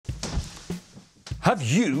Have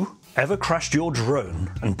you ever crashed your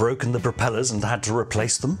drone and broken the propellers and had to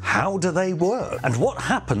replace them? How do they work? And what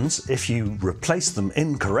happens if you replace them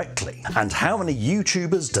incorrectly? And how many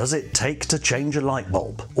YouTubers does it take to change a light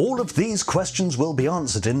bulb? All of these questions will be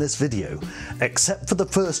answered in this video, except for the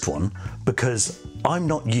first one, because I'm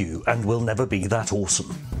not you and will never be that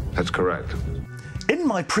awesome. That's correct. In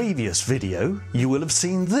my previous video, you will have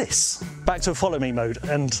seen this. Back to follow me mode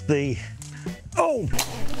and the... Oh!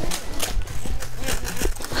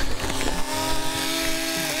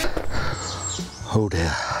 Oh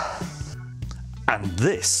dear. And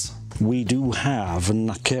this. We do have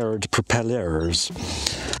knackered propellers.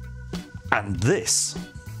 And this.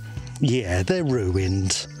 Yeah, they're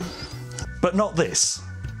ruined. But not this.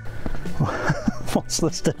 What's the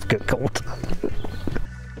certificate called?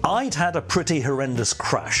 I'd had a pretty horrendous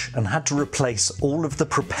crash and had to replace all of the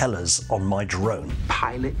propellers on my drone.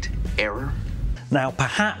 Pilot error? Now,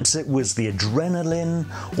 perhaps it was the adrenaline,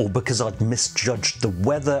 or because I'd misjudged the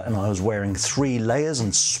weather and I was wearing 3 layers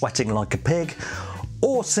and sweating like a pig,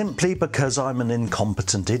 or simply because I'm an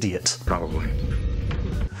incompetent idiot. Probably.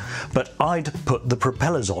 But I'd put the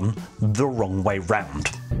propellers on the wrong way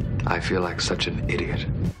round. I feel like such an idiot.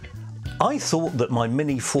 I thought that my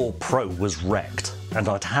Mini 4 Pro was wrecked and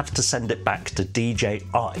I'd have to send it back to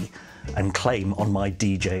DJI and claim on my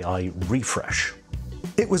DJI refresh.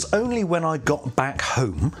 It was only when I got back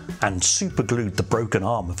home and superglued the broken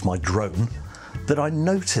arm of my drone that I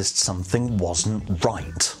noticed something wasn't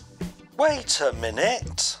right. Wait a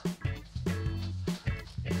minute.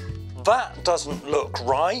 That doesn't look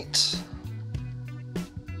right.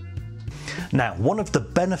 Now, one of the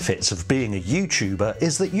benefits of being a YouTuber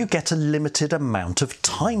is that you get a limited amount of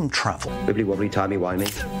time travel. Wibbly wobbly timey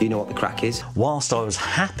wimey, you know what the crack is. Whilst I was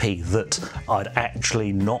happy that I'd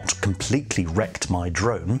actually not completely wrecked my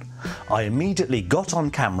drone, I immediately got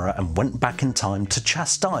on camera and went back in time to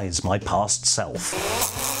chastise my past self.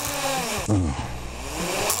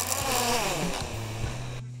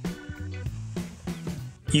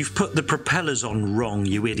 You've put the propellers on wrong,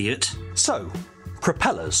 you idiot. So,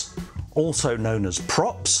 propellers, also known as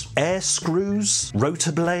props, air screws,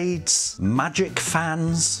 rotor blades, magic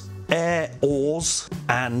fans, air oars,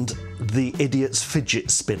 and the idiot's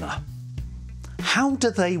fidget spinner. How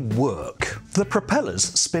do they work? The propellers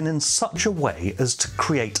spin in such a way as to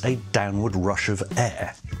create a downward rush of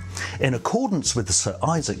air. In accordance with Sir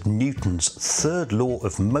Isaac Newton's third law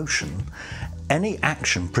of motion, any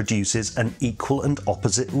action produces an equal and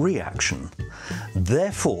opposite reaction.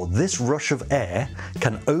 Therefore, this rush of air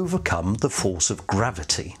can overcome the force of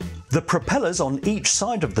gravity. The propellers on each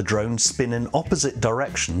side of the drone spin in opposite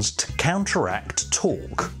directions to counteract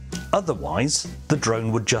torque. Otherwise, the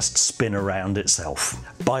drone would just spin around itself.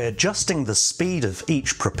 By adjusting the speed of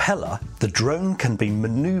each propeller, the drone can be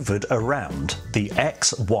maneuvered around the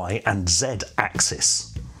X, Y, and Z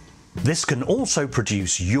axis. This can also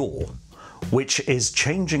produce yaw, which is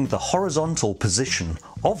changing the horizontal position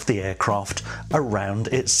of the aircraft around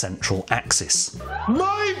its central axis.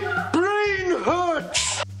 My brain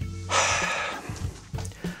hurts!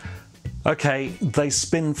 Okay, they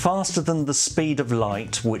spin faster than the speed of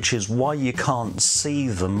light, which is why you can't see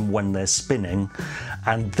them when they're spinning,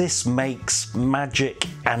 and this makes magic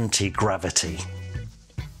anti-gravity.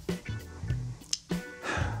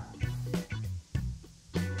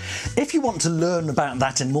 If you want to learn about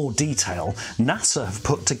that in more detail, NASA have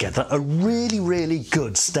put together a really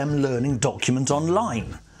good STEM learning document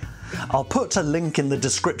online. I'll put a link in the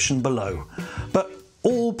description below, but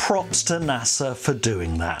all props to NASA for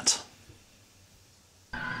doing that.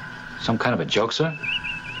 Some kind of a joke, sir?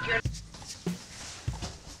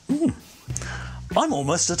 I'm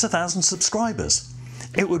almost at 1,000 subscribers.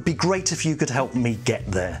 It would be great if you could help me get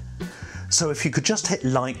there. So if you could just hit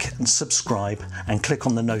like and subscribe and click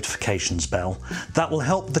on the notifications bell, that will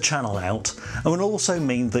help the channel out and will also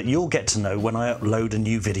mean that you'll get to know when I upload a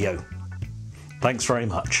new video. Thanks very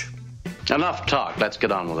much. Enough talk, let's get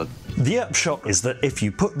on with it. The upshot is that if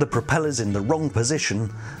you put the propellers in the wrong position,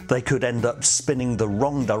 they could end up spinning the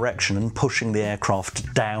wrong direction and pushing the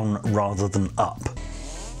aircraft down rather than up.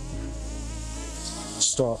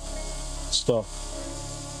 Stop.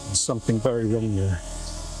 There's something very wrong there.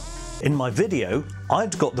 In my video,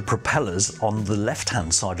 I'd got the propellers on the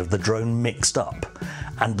left-hand side of the drone mixed up,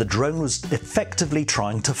 and the drone was effectively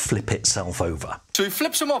trying to flip itself over. So he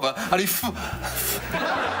flips them over and he...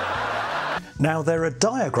 Now, there are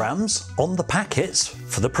diagrams on the packets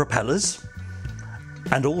for the propellers,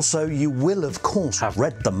 and also you will of course have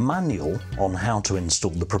read the manual on how to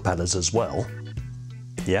install the propellers as well.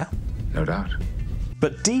 Yeah? No doubt.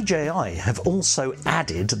 But DJI have also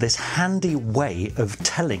added this handy way of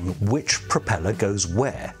telling which propeller goes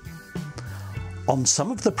where. On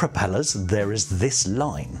some of the propellers there is this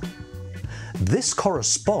line. This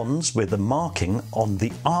corresponds with the marking on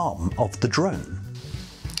the arm of the drone.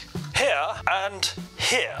 Here and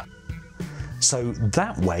here. So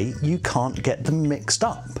that way you can't get them mixed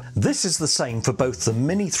up. This is the same for both the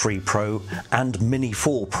Mini 3 Pro and Mini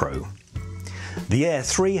 4 Pro. The Air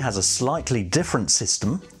 3 has a slightly different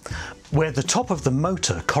system, where the top of the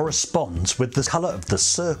motor corresponds with the colour of the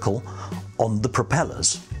circle on the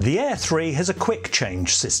propellers. The Air 3 has a quick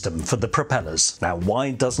change system for the propellers. Now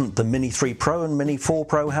why doesn't the Mini 3 Pro and Mini 4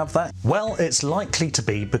 Pro have that? Well, it's likely to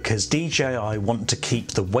be because DJI want to keep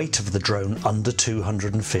the weight of the drone under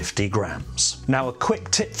 250 grams. Now a quick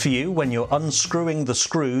tip for you: when you're unscrewing the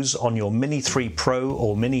screws on your Mini 3 Pro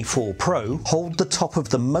or Mini 4 Pro, hold the top of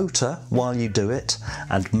the motor while you do it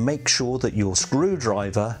and make sure that your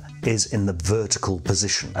screwdriver is in the vertical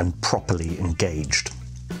position and properly engaged.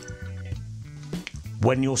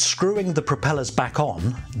 When you're screwing the propellers back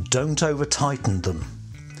on, don't over tighten them.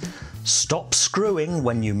 Stop screwing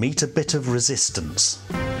when you meet a bit of resistance.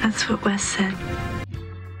 That's what Wes said.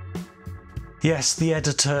 Yes, the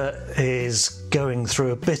editor is going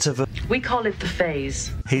through a bit of a... We call it the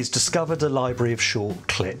phase. He's discovered a library of short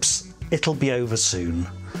clips. It'll be over soon.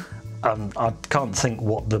 I can't think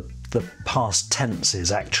what the past tense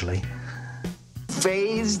is actually.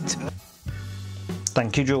 Phased.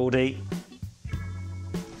 Thank you, Geordie.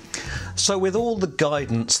 So with all the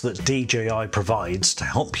guidance that DJI provides to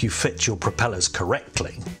help you fit your propellers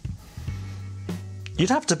correctly, you'd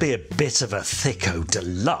have to be a bit of a thicko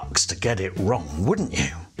deluxe to get it wrong, wouldn't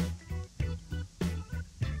you?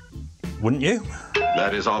 Wouldn't you?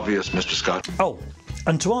 That is obvious, Mr. Scott. Oh,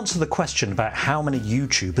 and to answer the question about how many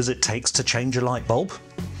YouTubers it takes to change a light bulb,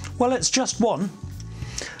 well, it's just one.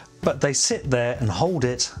 But they sit there and hold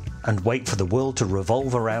it and wait for the world to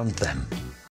revolve around them.